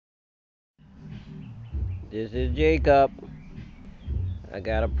This is Jacob. I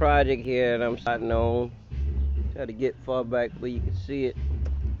got a project here that I'm starting on. Try to get far back where you can see it.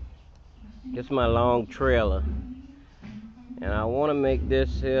 This is my long trailer. And I want to make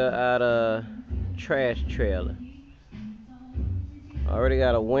this here out of trash trailer. I already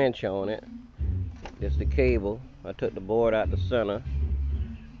got a winch on it. This is the cable. I took the board out the center.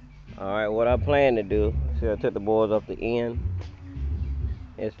 Alright, what I plan to do, see I took the boards off the end.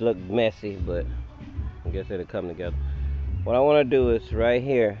 It's looked messy, but I guess it'll come together. What I want to do is right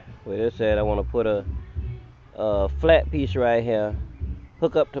here, where this at, I want to put a flat piece right here,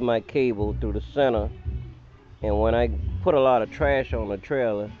 hook up to my cable through the center, and when I put a lot of trash on the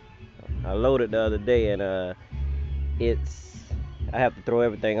trailer, I loaded the other day, and I have to throw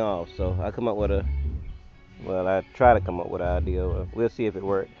everything off. So I come up with I try to come up with an idea. We'll see if it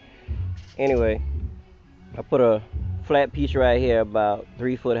works. Anyway, I put a flat piece right here about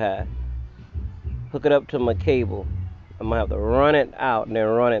 3 foot high, hook it up to my cable. I'm gonna have to run it out and then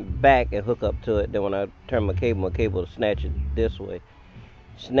run it back and hook up to it. Then when I turn my cable will snatch it this way.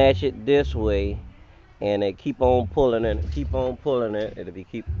 Snatch it this way, and then keep on pulling it, keep on pulling it. It'll be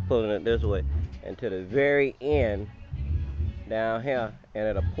keep pulling it this way until the very end down here, and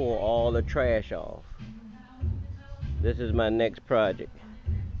it'll pull all the trash off. This is my next project.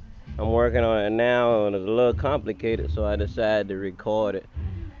 I'm working on it now, and it's a little complicated, so I decided to record it.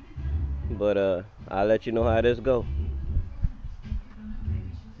 But I'll let you know how this goes.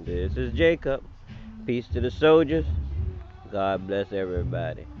 This is Jacob. Peace to the soldiers. God bless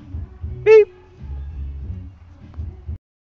everybody. Beep.